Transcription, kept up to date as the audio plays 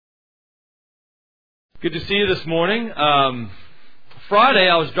Good to see you this morning. Friday,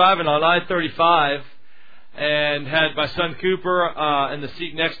 I was driving on I-35 and had my son Cooper in the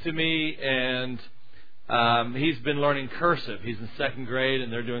seat next to me, and he's been learning cursive. He's in second grade,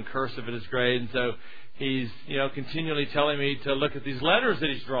 and they're doing cursive at his grade, and so he's continually telling me to look at these letters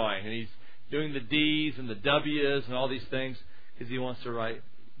that he's drawing, and he's doing the D's and the W's and all these things because he wants to write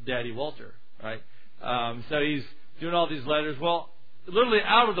Daddy Walter, right? So he's doing all these letters. Well, literally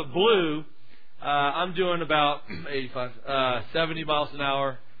out of the blue, I'm doing about 70 miles an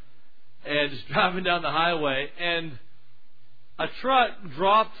hour and just driving down the highway, and a truck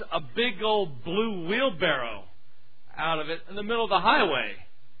dropped a big old blue wheelbarrow out of it in the middle of the highway.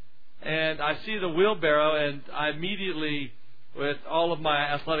 And I see the wheelbarrow, and I immediately, with all of my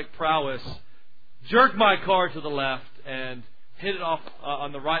athletic prowess, jerked my car to the left and hit it off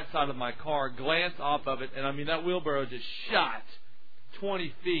on the right side of my car, glanced off of it, and I mean that wheelbarrow just shot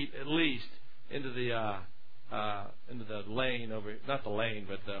 20 feet at least into the lane over, not the lane,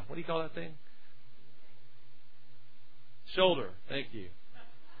 but what do you call that thing? Shoulder. Thank you.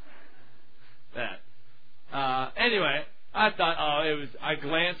 That. Anyway, I thought, I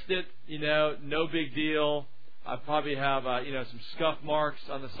glanced it, no big deal. I probably have, some scuff marks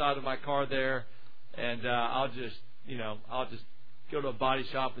on the side of my car there, and I'll just go to a body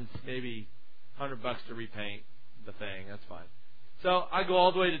shop and maybe $100 to repaint the thing. That's fine. So I go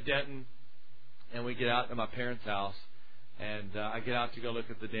all the way to Denton, and we get out to my parents' house, and I get out to go look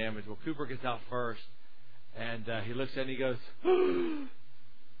at the damage. Well, Cooper gets out first, and he looks at it and he goes,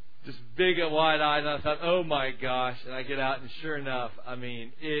 just big and wide-eyed, and I thought, oh my gosh. And I get out, and sure enough,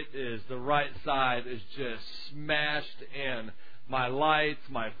 it is, the right side is just smashed in. My lights,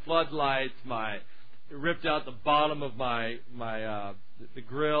 my floodlights, it ripped out the bottom of the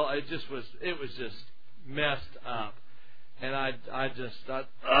grill. It was just messed up. And I just thought,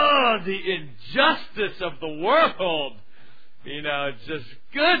 the injustice of the world. Just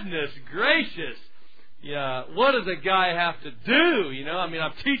goodness gracious. What does a guy have to do?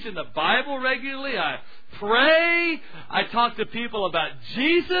 I'm teaching the Bible regularly. I pray. I talk to people about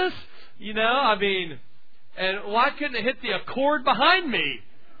Jesus. And why couldn't it hit the Accord behind me?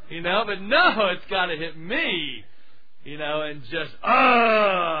 But no, it's got to hit me. And just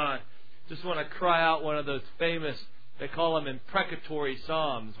want to cry out one of those famous, they call them imprecatory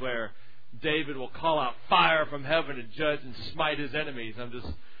psalms, where David will call out fire from heaven to judge and smite his enemies. I'm just,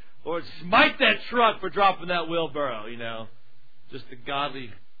 Lord, smite that truck for dropping that wheelbarrow, just the godly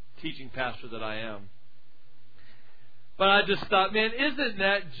teaching pastor that I am. But I just thought, man, isn't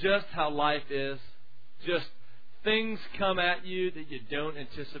that just how life is? Just things come at you that you don't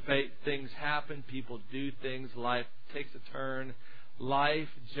anticipate. Things happen. People do things. Life takes a turn. Life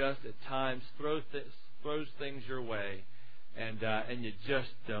just at times throws things your way, and you just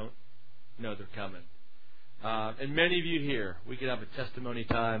don't know they're coming. And many of you here, we could have a testimony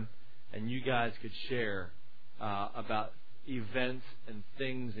time, and you guys could share about events and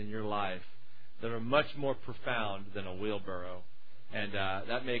things in your life that are much more profound than a wheelbarrow. And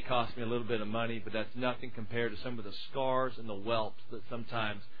that may cost me a little bit of money, but that's nothing compared to some of the scars and the whelps that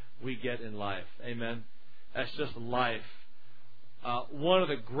sometimes we get in life. Amen? That's just life. One of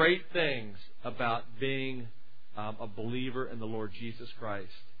the great things about being a believer in the Lord Jesus Christ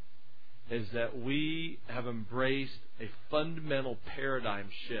is that we have embraced a fundamental paradigm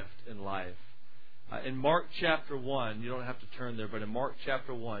shift in life. In Mark chapter 1, you don't have to turn there, but in Mark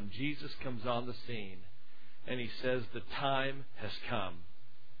chapter 1, Jesus comes on the scene and he says, the time has come.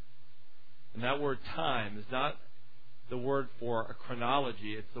 And that word time is not the word for a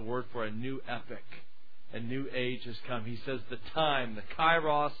chronology, it's the word for a new epoch. A new age has come. He says the time, the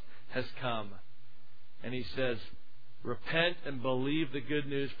kairos, has come. And he says, repent and believe the good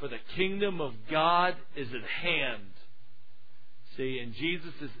news, for the kingdom of God is at hand. See, and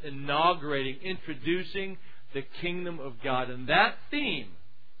Jesus is inaugurating, introducing the kingdom of God. And that theme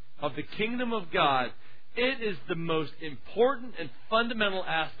of the kingdom of God, it is the most important and fundamental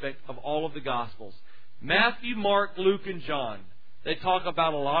aspect of all of the Gospels. Matthew, Mark, Luke, and John. They talk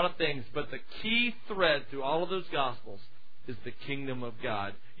about a lot of things, but the key thread through all of those Gospels is the kingdom of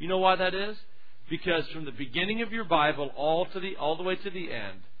God. You know why that is? Because from the beginning of your Bible all the way to the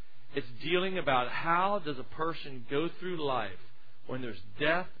end, it's dealing about how does a person go through life when there's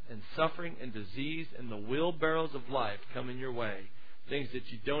death and suffering and disease and the wheelbarrows of life come in your way, things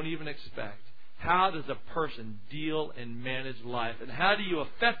that you don't even expect. How does a person deal and manage life? And how do you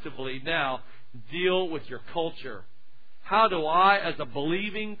effectively now deal with your culture? How do I, as a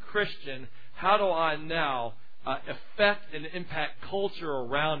believing Christian, how do I now affect and impact culture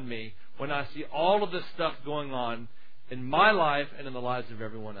around me when I see all of this stuff going on in my life and in the lives of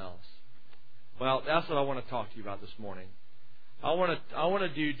everyone else? Well, that's what I want to talk to you about this morning. I want to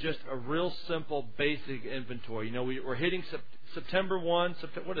do just a real simple, basic inventory. You know, we're hitting September 1.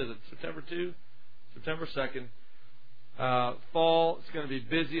 What is it? September 2? September 2nd. Fall. It's going to be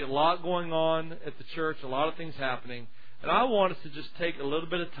busy. A lot going on at the church. A lot of things happening. And I want us to just take a little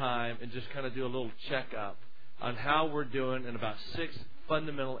bit of time and just kind of do a little checkup on how we're doing in about 6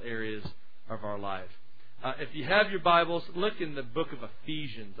 fundamental areas of our life. If you have your Bibles, look in the book of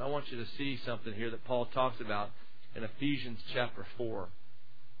Ephesians. I want you to see something here that Paul talks about in Ephesians chapter 4.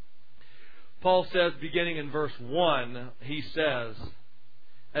 Paul says, beginning in verse 1, he says,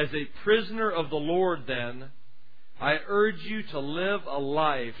 "As a prisoner of the Lord, then, I urge you to live a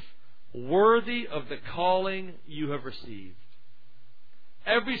life worthy of the calling you have received."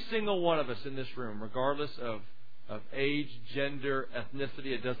 Every single one of us in this room, regardless of age, gender, ethnicity,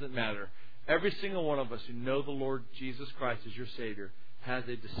 it doesn't matter. Every single one of us who know the Lord Jesus Christ as your Savior has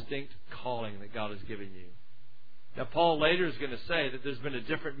a distinct calling that God has given you. Now, Paul later is going to say that there's been a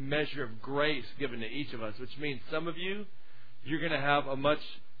different measure of grace given to each of us, which means some of you, you're going to have a much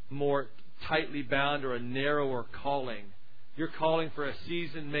more tightly bound or a narrower calling. Your calling for a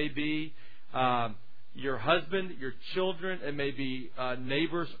season may be your husband, your children, it may be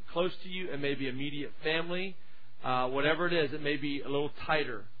neighbors close to you, it may be immediate family. Whatever it is, it may be a little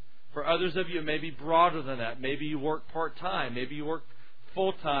tighter. For others of you, it may be broader than that. Maybe you work part-time. Maybe you work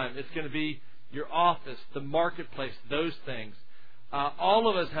full-time. It's going to be your office, the marketplace, those things. All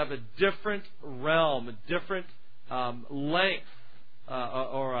of us have a different realm, a different length,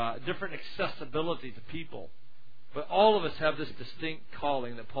 or a different accessibility to people. But all of us have this distinct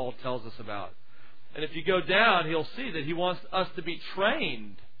calling that Paul tells us about. And if you go down, he'll see that he wants us to be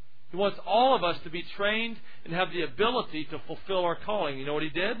trained. He wants all of us to be trained and have the ability to fulfill our calling. You know what he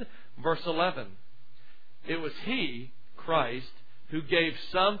did? Verse 11. "It was he, Christ, who gave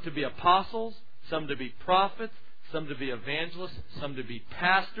some to be apostles, some to be prophets, some to be evangelists, some to be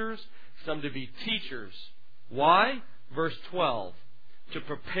pastors, some to be teachers." Why? Verse 12. "To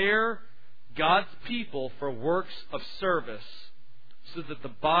prepare God's people for works of service, so that the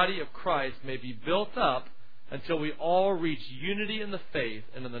body of Christ may be built up until we all reach unity in the faith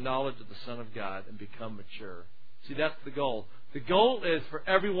and in the knowledge of the Son of God and become mature." See, that's the goal. The goal is for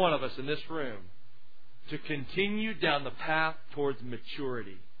every one of us in this room to continue down the path towards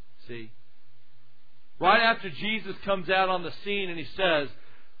maturity. See? Right after Jesus comes out on the scene and he says,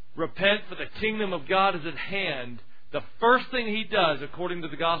 "Repent, for the kingdom of God is at hand," the first thing he does, according to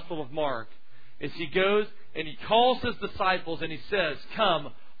the Gospel of Mark, is he goes and he calls his disciples and he says,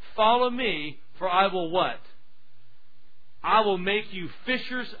 "Come, follow me, for I will" what? "I will make you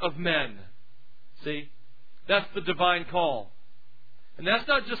fishers of men." See? That's the divine call. And that's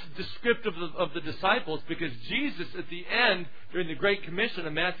not just descriptive of the disciples, because Jesus, at the end, during the Great Commission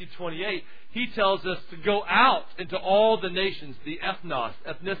in Matthew 28, he tells us to go out into all the nations, the ethnos,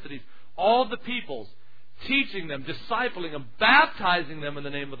 ethnicities, all the peoples, teaching them, discipling them, baptizing them in the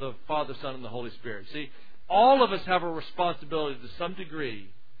name of the Father, Son, and the Holy Spirit. See, all of us have a responsibility to some degree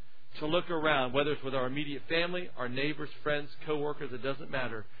to look around, whether it's with our immediate family, our neighbors, friends, co-workers, it doesn't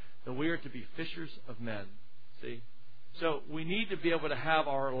matter, that we are to be fishers of men. See? So we need to be able to have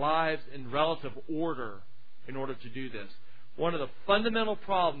our lives in relative order in order to do this. One of the fundamental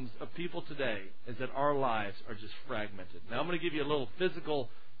problems of people today is that our lives are just fragmented. Now I'm going to give you a little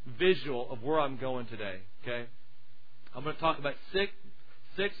physical visual of where I'm going today. Okay? I'm going to talk about six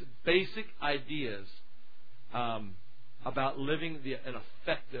basic ideas about living an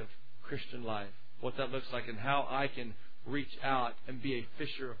effective Christian life, what that looks like, and how I can reach out and be a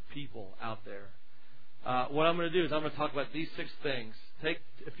fisher of people out there. What I'm going to do is I'm going to talk about these 6 things.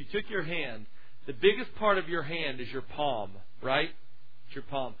 If you took your hand, the biggest part of your hand is your palm, right? It's your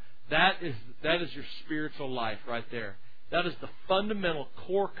palm. That is your spiritual life right there. That is the fundamental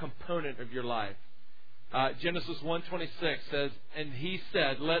core component of your life. Genesis 1:26 says, "And he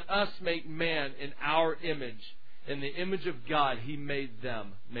said, let us make man in our image. In the image of God he made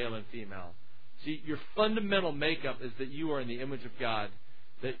them, male and female." See, your fundamental makeup is that you are in the image of God.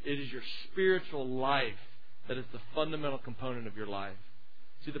 That it is your spiritual life that is the fundamental component of your life.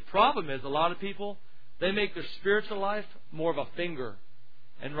 See, the problem is a lot of people, they make their spiritual life more of a finger.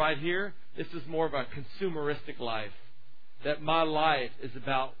 And right here, this is more of a consumeristic life. That my life is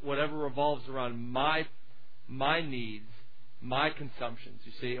about whatever revolves around my needs, my consumptions,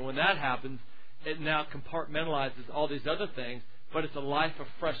 you see. And when that happens, it now compartmentalizes all these other things, but it's a life of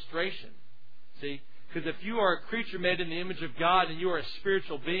frustration. See? Because if you are a creature made in the image of God and you are a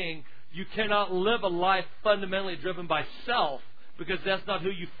spiritual being, you cannot live a life fundamentally driven by self, because that's not who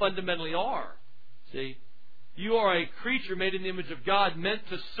you fundamentally are. See? You are a creature made in the image of God, meant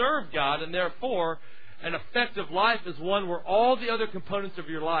to serve God, and therefore an effective life is one where all the other components of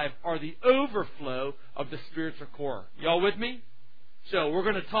your life are the overflow of the spiritual core. Y'all with me? So we're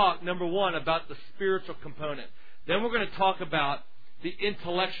going to talk, number one, about the spiritual component. Then we're going to talk about the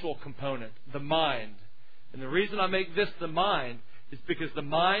intellectual component, the mind. And the reason I make this the mind is because the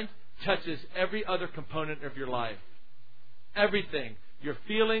mind touches every other component of your life. Everything. Your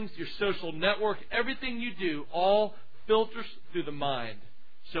feelings, your social network, everything you do all filters through the mind.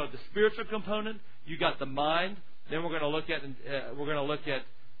 So the spiritual component, you got the mind. Then we're going to look at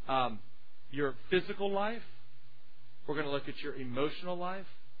your physical life. We're going to look at your emotional life.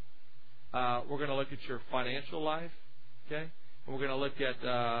 We're going to look at your financial life. Okay, and we're going to look at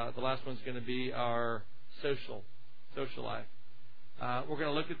the last one's going to be our social life. We're going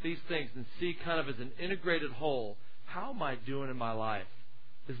to look at these things and see kind of as an integrated whole. How am I doing in my life?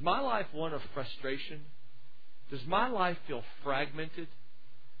 Is my life one of frustration? Does my life feel fragmented?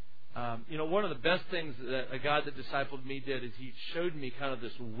 One of the best things that a guy that discipled me did is he showed me kind of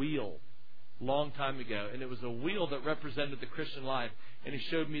this wheel long time ago. And it was a wheel that represented the Christian life. And he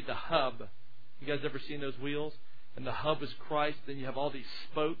showed me the hub. You guys ever seen those wheels? And the hub is Christ. Then you have all these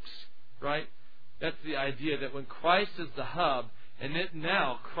spokes, right? That's the idea that when Christ is the hub, and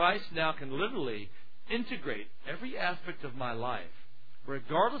Christ now can literally integrate every aspect of my life.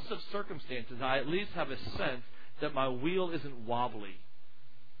 Regardless of circumstances, I at least have a sense that my wheel isn't wobbly.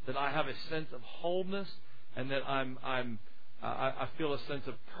 That I have a sense of wholeness, and that I feel a sense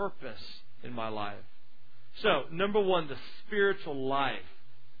of purpose in my life. So, number one, the spiritual life.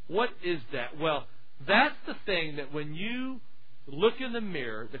 What is that? Well, that's the thing that when you look in the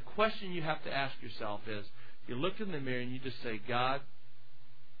mirror, the question you have to ask yourself is, you look in the mirror and you just say, God,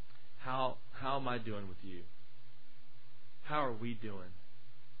 how am I doing with you? How are we doing?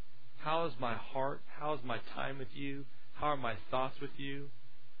 How is my heart? How is my time with you? How are my thoughts with you?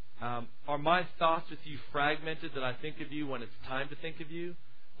 Are my thoughts with you fragmented that I think of you when it's time to think of you?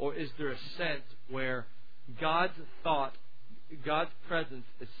 Or is there a sense where God's thought, God's presence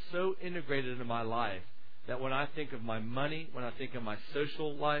is so integrated into my life that when I think of my money, when I think of my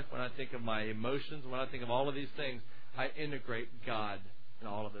social life, when I think of my emotions, when I think of all of these things, I integrate God in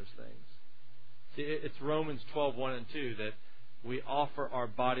all of those things. See, it's Romans 12:1 and 2 that we offer our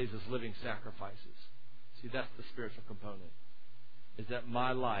bodies as living sacrifices. See, that's the spiritual component. Is that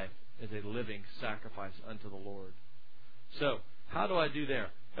my life is a living sacrifice unto the Lord. So, how do I do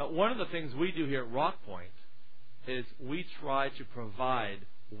there? Now, one of the things we do here at Rock Point is we try to provide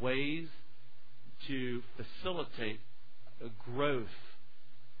ways to facilitate growth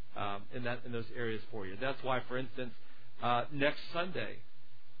in those areas for you. That's why, for instance, next Sunday,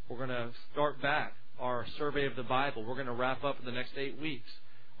 we're going to start back our survey of the Bible. We're going to wrap up in the next 8 weeks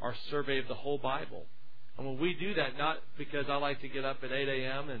our survey of the whole Bible. And when we do that, not because I like to get up at 8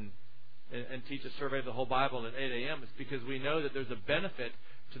 a.m. and teach a survey of the whole Bible at 8 a.m., it's because we know that there's a benefit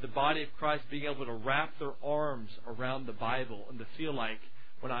to the body of Christ being able to wrap their arms around the Bible and to feel like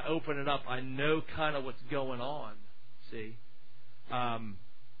when I open it up, I know kind of what's going on. See?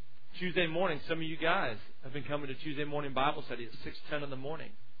 Tuesday morning, some of you guys have been coming to Tuesday morning Bible study at 6:10 in the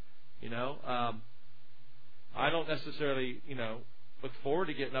morning. I don't necessarily, look forward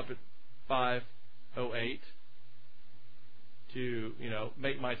to getting up at 5:08 to,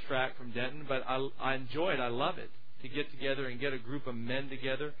 make my track from Denton, but I enjoy it. I love it to get together and get a group of men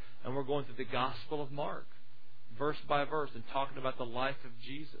together, and we're going through the Gospel of Mark, verse by verse, and talking about the life of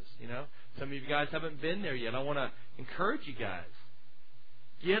Jesus. Some of you guys haven't been there yet. I want to encourage you guys.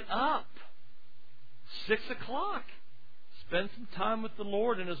 Get up. 6 o'clock. Spend some time with the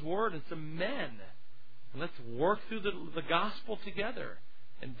Lord and His Word and some men. And let's work through the gospel together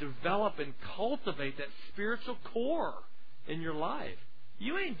and develop and cultivate that spiritual core in your life.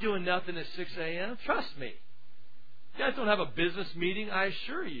 You ain't doing nothing at 6 a.m. Trust me. You guys don't have a business meeting, I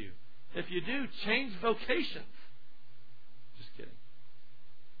assure you. If you do, change vocations. Just kidding.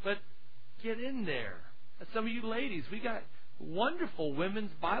 But get in there. And some of you ladies, we got wonderful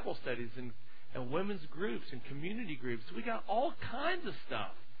women's Bible studies and women's groups and community groups. We got all kinds of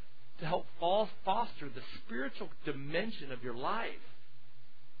stuff to help foster the spiritual dimension of your life.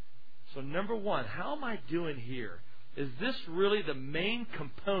 So number one, how am I doing here? Is this really the main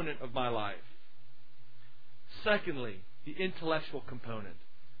component of my life? Secondly, the intellectual component.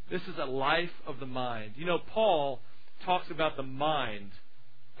 This is a life of the mind. Paul talks about the mind.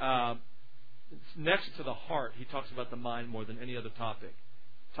 Next to the heart, he talks about the mind more than any other topic.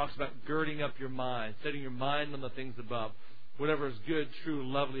 He talks about girding up your mind, setting your mind on the things above. Whatever is good, true,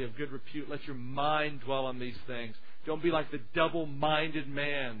 lovely, of good repute, let your mind dwell on these things. Don't be like the double-minded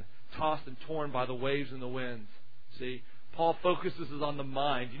man tossed and torn by the waves and the winds. See, Paul focuses on the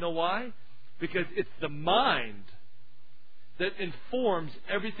mind. You know why? Because it's the mind that informs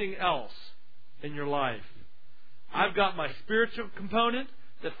everything else in your life. I've got my spiritual component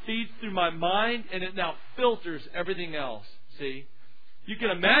that feeds through my mind, and it now filters everything else. See? You can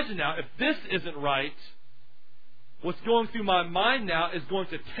imagine now, if this isn't right, what's going through my mind now is going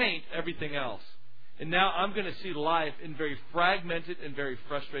to taint everything else. And now I'm going to see life in very fragmented and very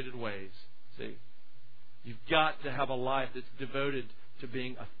frustrated ways. See? You've got to have a life that's devoted to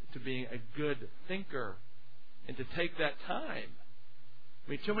being a good thinker and to take that time. I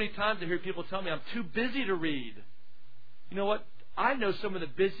mean, too many times I hear people tell me I'm too busy to read. You know what? I know some of the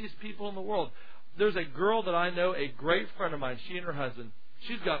busiest people in the world. There's a girl that I know, a great friend of mine, she and her husband.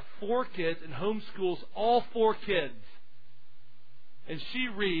 She's got 4 kids and homeschools all 4 kids. And she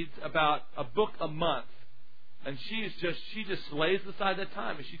reads about a book a month. And she just lays aside that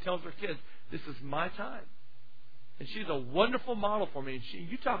time and she tells her kids, this is my time. And she's a wonderful model for me. And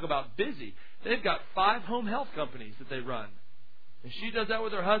you talk about busy. They've got 5 home health companies that they run. And she does that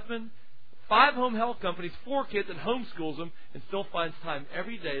with her husband. 5 home health companies, 4 kids, and homeschools them, and still finds time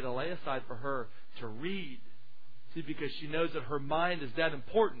every day to lay aside for her to read. See, because she knows that her mind is that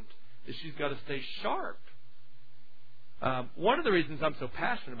important that she's got to stay sharp. One of the reasons I'm so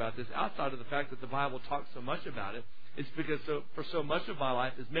passionate about this, outside of the fact that the Bible talks so much about it, is because for so much of my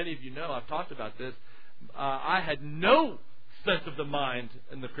life, as many of you know, I've talked about this, I had no sense of the mind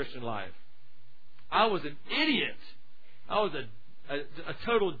in the Christian life. I was an idiot. I was a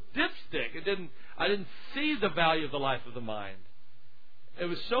total dipstick. I didn't see the value of the life of the mind. It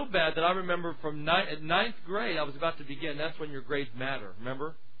was so bad that I remember at 9th grade, I was about to begin. That's when your grades matter,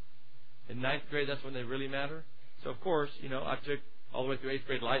 remember? In 9th grade, that's when they really matter. So, of course, I took all the way through 8th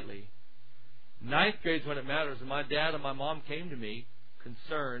grade lightly. 9th grade is when it matters. And my dad and my mom came to me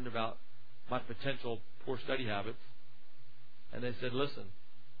concerned about my potential poor study habits. And they said, listen,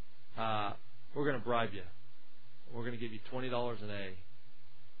 we're going to bribe you. We're going to give you $20 an A.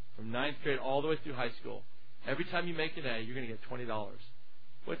 From 9th grade all the way through high school. Every time you make an A, you're going to get $20.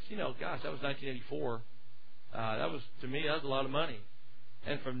 Which, gosh, that was 1984. To me, that was a lot of money.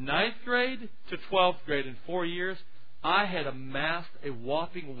 And from 9th grade to 12th grade in 4 years, I had amassed a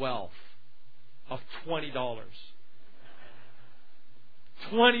whopping wealth of $20.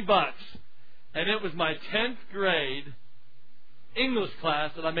 $20. And it was my 10th grade English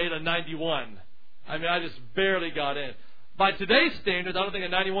class that I made a 91. I mean, I just barely got in. By today's standards, I don't think a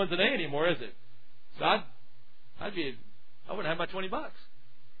 91's an A anymore, is it? So I wouldn't have my $20.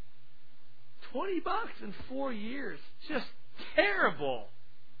 $20 in 4 years. Just terrible.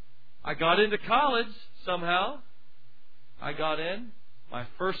 I got into college somehow. I got in my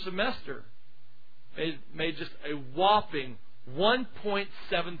first semester. Made just a whopping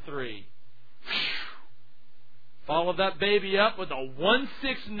 1.73. Followed that baby up with a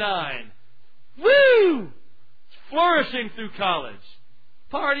 169. Woo! Flourishing through college.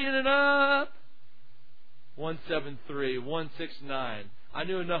 Partying it up. 173, 169. I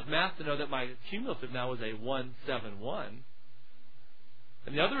knew enough math to know that my cumulative now was a 171.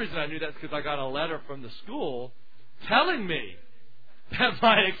 And the other reason I knew that is because I got a letter from the school telling me that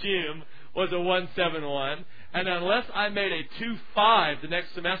my accum was a 171, and unless I made a 2.5 the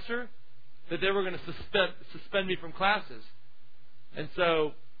next semester, that they were going to suspend me from classes. And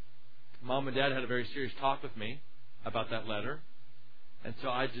so Mom and Dad had a very serious talk with me about that letter. And so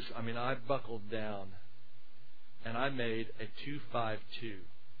I buckled down. And I made a 2.52.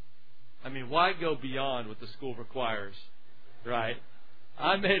 I mean, why go beyond what the school requires, right?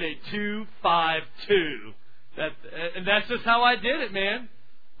 I made a 2.52. And that's just how I did it, man.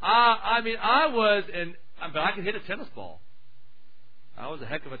 But I could hit a tennis ball. I was a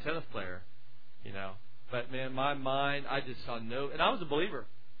heck of a tennis player, But man, my mind, I just saw and I was a believer.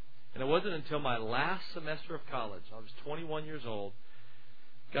 And it wasn't until my last semester of college, I was 21 years old,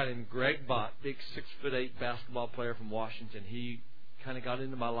 a guy named Greg Bott, big 6'8" basketball player from Washington. He kind of got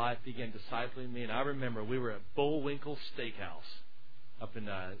into my life, began discipling me, and I remember we were at Bullwinkle Steakhouse up in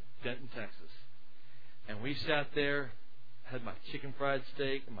Denton, Texas. And we sat there, had my chicken fried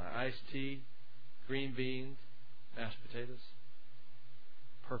steak, and my iced tea, green beans, mashed potatoes.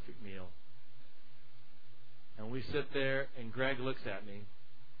 Perfect meal. And we sit there, and Greg looks at me,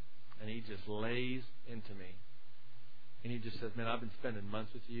 and he just lays into me. And he just says, man, I've been spending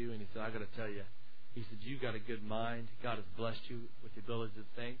months with you. And he said, I got to tell you. He said, you got a good mind. God has blessed you with the ability to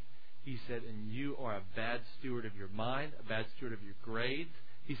think. He said, and you are a bad steward of your mind, a bad steward of your grades.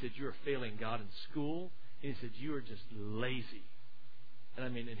 He said, you are failing God in school. And he said, you are just lazy.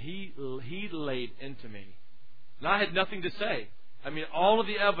 And he laid into me. And I had nothing to say. I mean, all of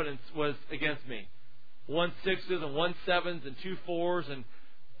the evidence was against me. 1 6s and 1 7s and 2 4s and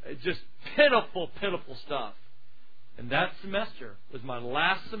just pitiful stuff. And that semester was my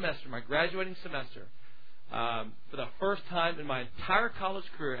last semester, my graduating semester. For the first time in my entire college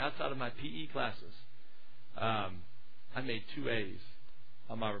career outside of my PE classes, I made 2 A's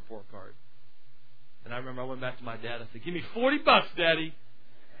on my report card. And I remember I went back to my dad and said, "Give me $40, Daddy.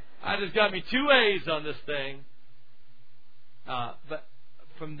 I just got me 2 A's on this thing." But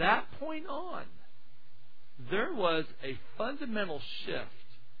from that point on, there was a fundamental shift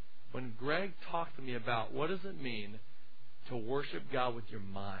when Greg talked to me about what does it mean to worship God with your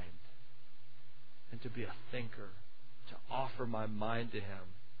mind and to be a thinker, to offer my mind to Him.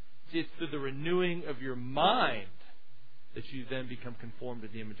 See, it's through the renewing of your mind that you then become conformed to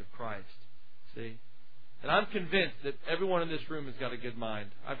the image of Christ. See? And I'm convinced that everyone in this room has got a good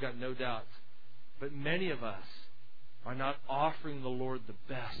mind. I've got no doubts. But many of us are not offering the Lord the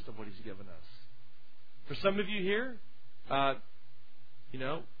best of what He's given us. For some of you here,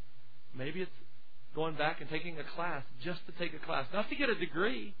 maybe it's going back and taking a class just to take a class. Not to get a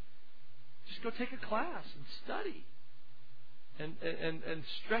degree. Just go take a class and study. And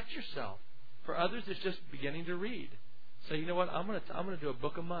stretch yourself. For others, it's just beginning to read. So you know what? I'm going to do a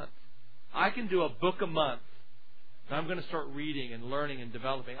book a month. I can do a book a month. And I'm going to start reading and learning and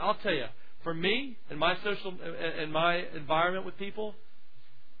developing. I'll tell you, for me, in my my environment with people,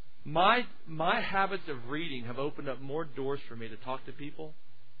 my habits of reading have opened up more doors for me to talk to people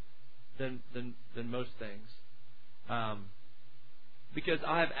than most things. Because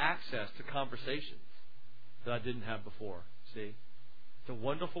I have access to conversations that I didn't have before. See? It's a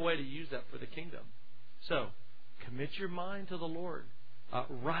wonderful way to use that for the kingdom. So, commit your mind to the Lord.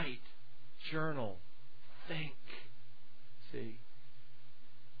 Write. Journal. Think. See?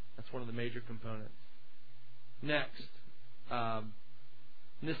 That's one of the major components. Next. And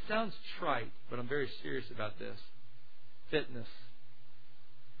this sounds trite, but I'm very serious about this. Fitness.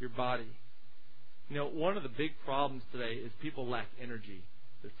 Your body. You know, one of the big problems today is people lack energy.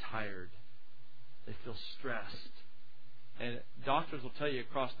 They're tired. They feel stressed. And doctors will tell you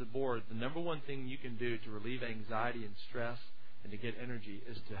across the board, the number one thing you can do to relieve anxiety and stress and to get energy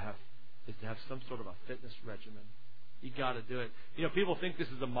is to have some sort of a fitness regimen. You got to do it. You know, people think this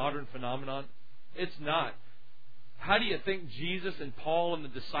is a modern phenomenon. It's not. How do you think Jesus and Paul and the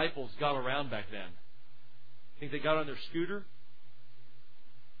disciples got around back then? Think they got on their scooter?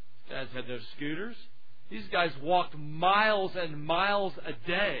 These guys had those scooters. These guys walked miles and miles a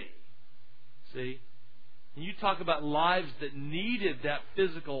day. See? And you talk about lives that needed that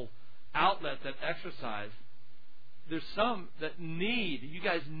physical outlet, that exercise. There's some that you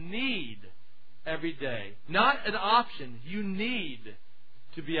guys need every day. Not an option. You need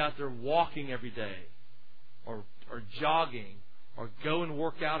to be out there walking every day. Or jogging. Or go and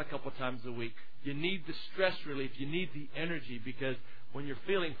work out a couple times a week. You need the stress relief. You need the energy, because when you're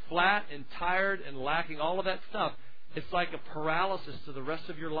feeling flat and tired and lacking all of that stuff, it's like a paralysis to the rest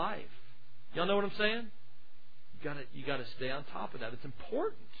of your life. Y'all know what I'm saying? You got to stay on top of that. It's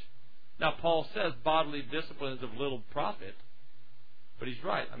important. Now, Paul says bodily discipline is of little profit, but he's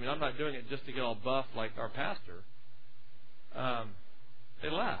right. I mean, I'm not doing it just to get all buff like our pastor. They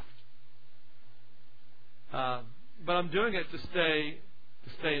left, but I'm doing it to stay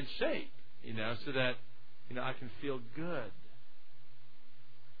in shape, so that I can feel good.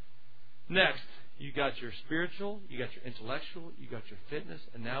 Next, you got your spiritual, you got your intellectual, you got your fitness,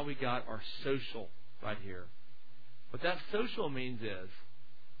 and now we got our social right here. What that social means is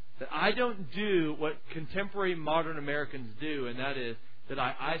that I don't do what contemporary modern Americans do, and that is that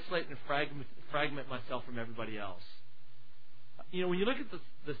I isolate and fragment myself from everybody else. When you look at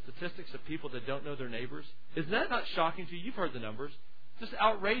the statistics of people that don't know their neighbors, is that not shocking to you? You've heard the numbers. Just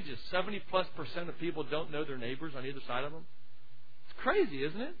outrageous. 70+% of people don't know their neighbors on either side of them. It's crazy,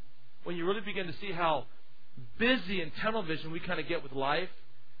 isn't it? When you really begin to see how busy and tunnel vision we kind of get with life,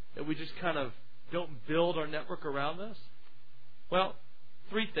 that we just kind of don't build our network around us. Well,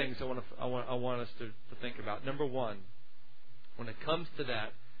 3 things I want us to think about. Number 1, when it comes to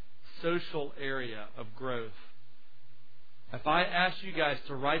that social area of growth, if I ask you guys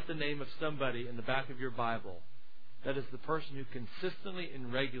to write the name of somebody in the back of your Bible, that is the person who consistently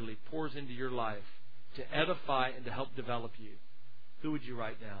and regularly pours into your life to edify and to help develop you, who would you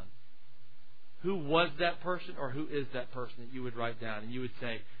write down? Who was that person, or who is that person that you would write down? And you would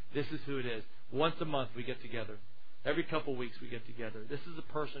say, this is who it is. Once a month we get together. Every couple of weeks we get together. This is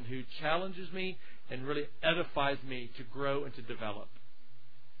a person who challenges me and really edifies me to grow and to develop.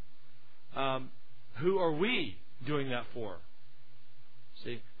 Who are we doing that for?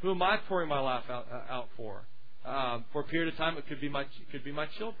 See, who am I pouring my life out for? For a period of time, it could be my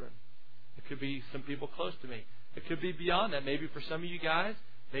children. It could be some people close to me. It could be beyond that. Maybe for some of you guys,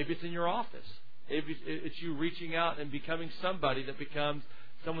 maybe it's in your office. Maybe it's you reaching out and becoming somebody that becomes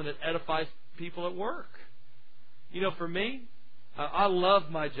someone that edifies people at work. For me, I love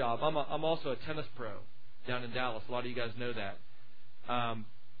my job. I'm also a tennis pro down in Dallas. A lot of you guys know that.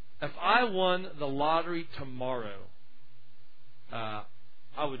 If I won the lottery tomorrow,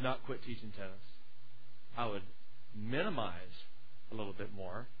 I would not quit teaching tennis. I would minimize a little bit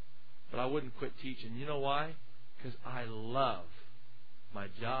more, but I wouldn't quit teaching. You know why? Because I love my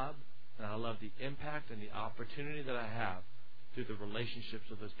job, and I love the impact and the opportunity that I have through the relationships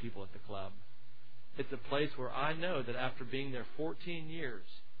with those people at the club. It's a place where I know that after being there 14 years,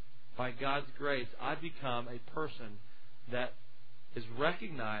 by God's grace, I've become a person that is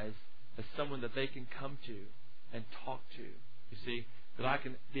recognized as someone that they can come to and talk to. You see, that I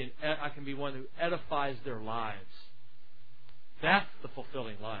can be one who edifies their lives. That's the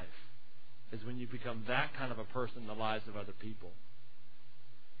fulfilling life, is when you become that kind of a person in the lives of other people.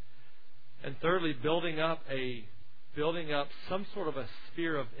 And thirdly, building up some sort of a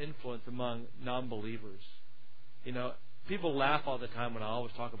sphere of influence among non-believers. People laugh all the time when I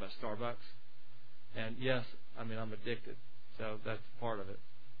always talk about Starbucks. And yes, I'm addicted, so that's part of it.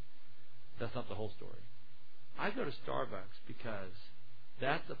 That's not the whole story. I go to Starbucks because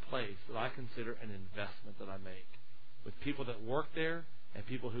that's a place that I consider an investment that I make with people that work there and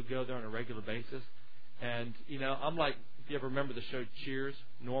people who go there on a regular basis. And, I'm like, if you ever remember the show Cheers,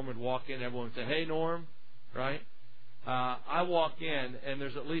 Norm would walk in, everyone would say, "Hey, Norm," right? I walk in, and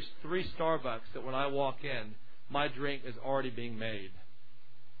there's at least 3 Starbucks that when I walk in, my drink is already being made,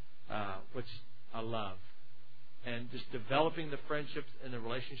 which I love. And just developing the friendships and the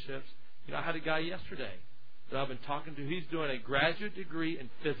relationships. I had a guy yesterday that I've been talking to. He's doing a graduate degree in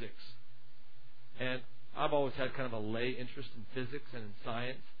physics. And I've always had kind of a lay interest in physics and in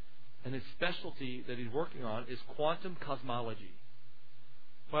science. And his specialty that he's working on is quantum cosmology.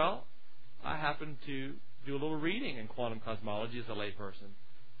 Well, I happen to do a little reading in quantum cosmology as a layperson.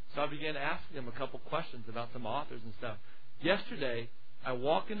 So I began asking him a couple questions about some authors and stuff. Yesterday, I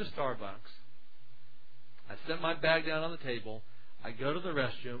walk into Starbucks. I set my bag down on the table. I go to the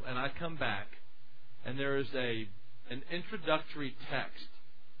restroom, and I come back, and there is an introductory text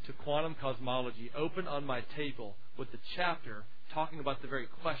to quantum cosmology open on my table with the chapter talking about the very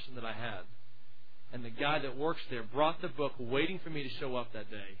question that I had. And the guy that works there brought the book waiting for me to show up that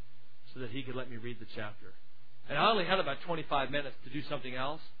day so that he could let me read the chapter. And I only had about 25 minutes to do something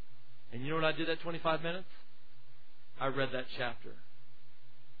else. And you know what I did that 25 minutes? I read that chapter.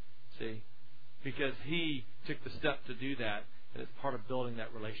 See? Because he took the step to do that, and it's part of building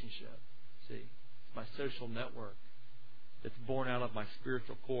that relationship. See? It's my social network. It's born out of my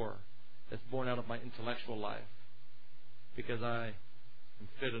spiritual core. It's born out of my intellectual life. Because I am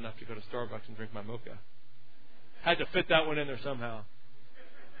fit enough to go to Starbucks and drink my mocha. Had to fit that one in there somehow.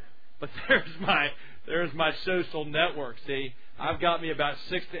 But there's my social network. See, I've got me about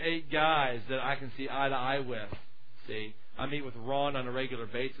 6 to 8 guys that I can see eye to eye with. See, I meet with Ron on a regular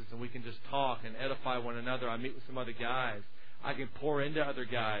basis, and we can just talk and edify one another. I meet with some other guys. I can pour into other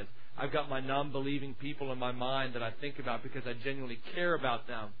guys. I've got my non-believing people in my mind that I think about because I genuinely care about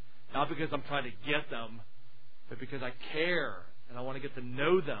them. Not because I'm trying to get them, but because I care and I want to get to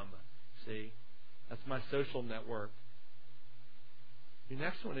know them. See, that's my social network. Your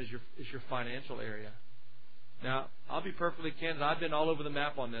next one is your financial area. Now, I'll be perfectly candid. I've been all over the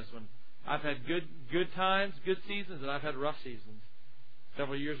map on this one. I've had good times, good seasons, and I've had rough seasons.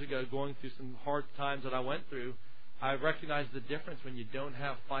 Several years ago, going through some hard times that I went through, I recognized the difference when you don't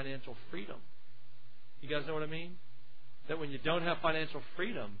have financial freedom. You guys know what I mean? That when you don't have financial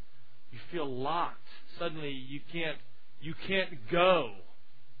freedom, you feel locked. Suddenly, you can't go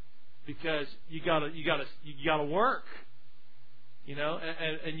because you gotta work.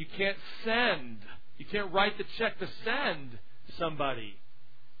 And you can't send. You can't write the check to send somebody.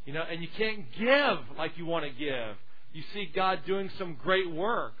 And you can't give like you want to give. You see God doing some great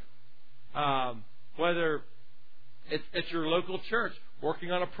work. Whether it's at your local church,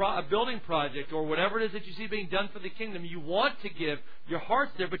 working on a building project, or whatever it is that you see being done for the kingdom. You want to give. Your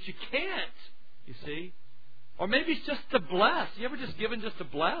heart's there, but you can't. You see? Or maybe it's just to bless. You ever just given just to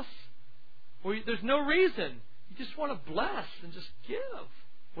bless? Or there's no reason. You just want to bless and just give.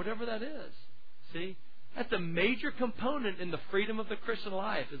 Whatever that is. See? That's a major component in the freedom of the Christian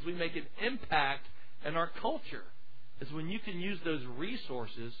life as we make an impact in our culture. Is when you can use those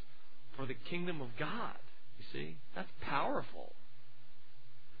resources for the kingdom of God. You see? That's powerful.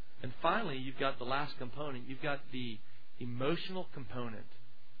 And finally, you've got the last component. You've got the emotional component.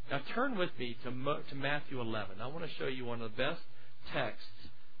 Now turn with me to Matthew 11. I want to show you one of the best texts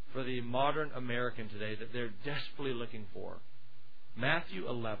for the modern American today that they're desperately looking for. Matthew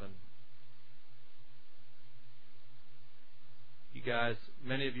 11. You guys,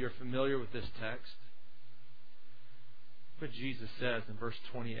 many of you are familiar with this text. What Jesus says in verse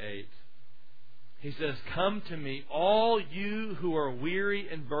 28. He says, "Come to me, all you who are weary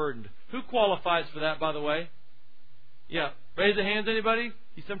and burdened." Who qualifies for that, by the way? Yeah. Raise the hands, anybody?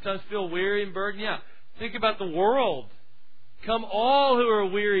 You sometimes feel weary and burdened? Yeah. Think about the world. Come all who are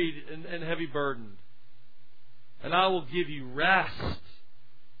wearied and heavy burdened, and I will give you rest.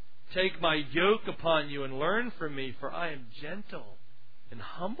 Take my yoke upon you and learn from me, for I am gentle and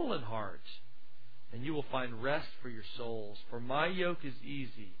humble in heart, and you will find rest for your souls. For my yoke is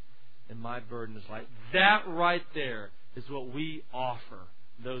easy and my burden is light. That right there is what we offer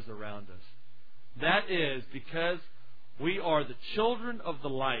those around us. That is because we are the children of the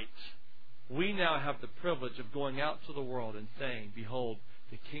light. We now have the privilege of going out to the world and saying, "Behold,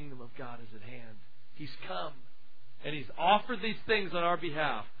 the kingdom of God is at hand." He's come, and He's offered these things on our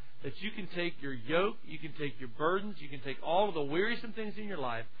behalf, that you can take your yoke, you can take your burdens, you can take all of the wearisome things in your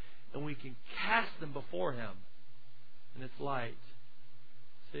life, and we can cast them before Him. And it's light.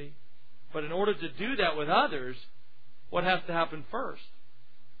 See? But in order to do that with others, what has to happen first?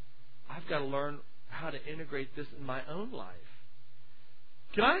 I've got to learn how to integrate this in my own life.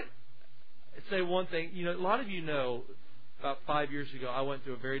 Can I say one thing? You know, a lot of you know, about 5 years ago, I went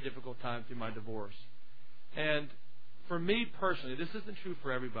through a very difficult time through my divorce. And for me personally, this isn't true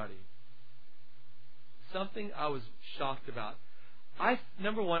for everybody. Something I was shocked about.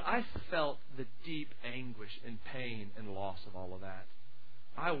 Number one, I felt the deep anguish and pain and loss of all of that.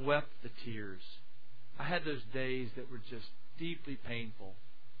 I wept the tears. I had those days that were just deeply painful.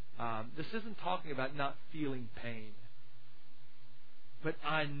 This isn't talking about not feeling pain. But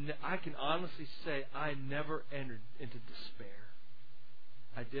I can honestly say I never entered into despair.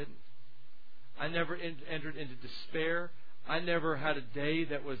 I didn't. I never entered into despair. I never had a day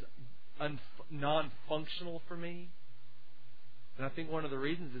that was non-functional for me. And I think one of the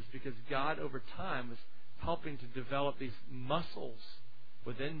reasons is because God over time was helping to develop these muscles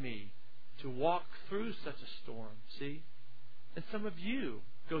within me to walk through such a storm. See? And some of you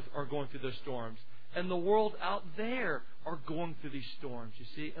are going through those storms. And the world out there are going through these storms, you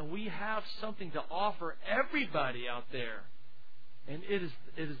see. And we have something to offer everybody out there. And it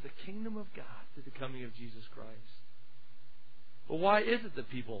is the kingdom of God through the coming of Jesus Christ. Well, why is it that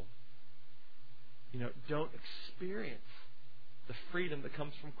people, don't experience the freedom that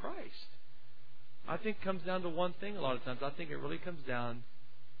comes from Christ? I think it comes down to one thing a lot of times. I think it really comes down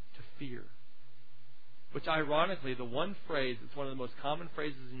to fear. Which ironically, the one phrase that's one of the most common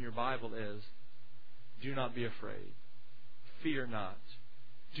phrases in your Bible is, "Do not be afraid. Fear not.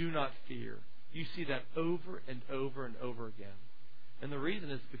 Do not fear." You see that over and over and over again. And the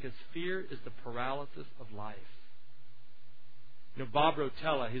reason is because fear is the paralysis of life. Bob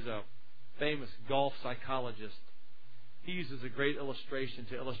Rotella, he's a famous golf psychologist. He uses a great illustration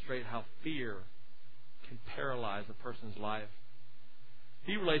to illustrate how fear can paralyze a person's life.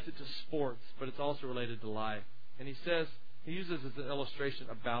 He relates it to sports, but it's also related to life. And he uses as an illustration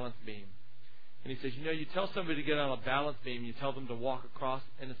a balance beam. And he says, you tell somebody to get on a balance beam, you tell them to walk across,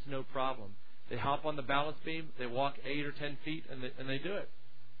 and it's no problem. They hop on the balance beam, they walk 8 or 10 feet, and they do it.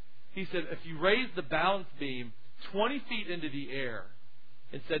 He said, if you raise the balance beam 20 feet into the air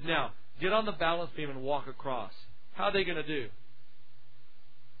and said, now, get on the balance beam and walk across, how are they going to do?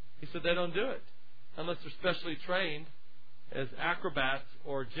 He said, they don't do it. Unless they're specially trained as acrobats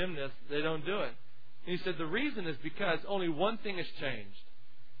or gymnasts, they don't do it. And he said, the reason is because only one thing has changed.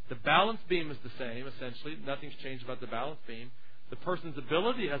 The balance beam is the same, essentially. Nothing's changed about the balance beam. The person's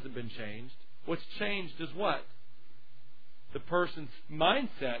ability hasn't been changed. What's changed is what? The person's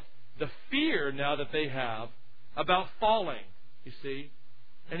mindset, the fear now that they have about falling, you see.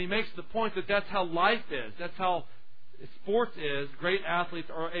 And he makes the point that that's how life is. That's how sports is. Great athletes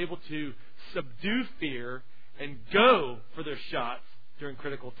are able to subdue fear and go for their shots during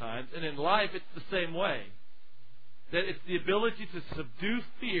critical times. And in life, it's the same way. That it's the ability to subdue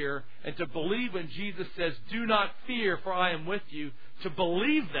fear and to believe when Jesus says, do not fear, for I am with you, to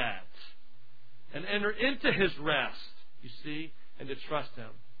believe that and enter into His rest, you see, and to trust Him.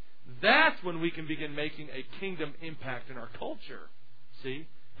 That's when we can begin making a kingdom impact in our culture, see,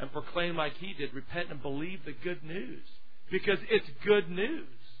 and proclaim like He did, repent and believe the good news, because it's good news.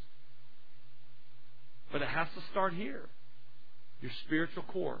 But it has to start here, your spiritual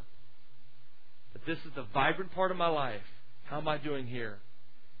core. That this is the vibrant part of my life. How am I doing here?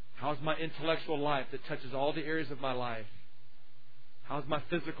 How's my intellectual life that touches all the areas of my life? How's my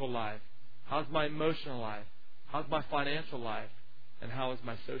physical life? How's my emotional life? How's my financial life? And how is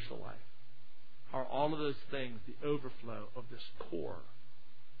my social life? How are all of those things the overflow of this core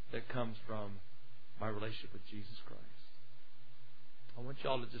that comes from my relationship with Jesus Christ? I want you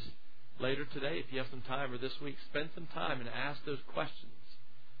all to just later today, if you have some time, or this week, spend some time and ask those questions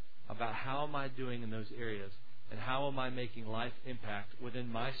about how am I doing in those areas, and how am I making life impact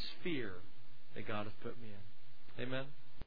within my sphere that God has put me in. Amen.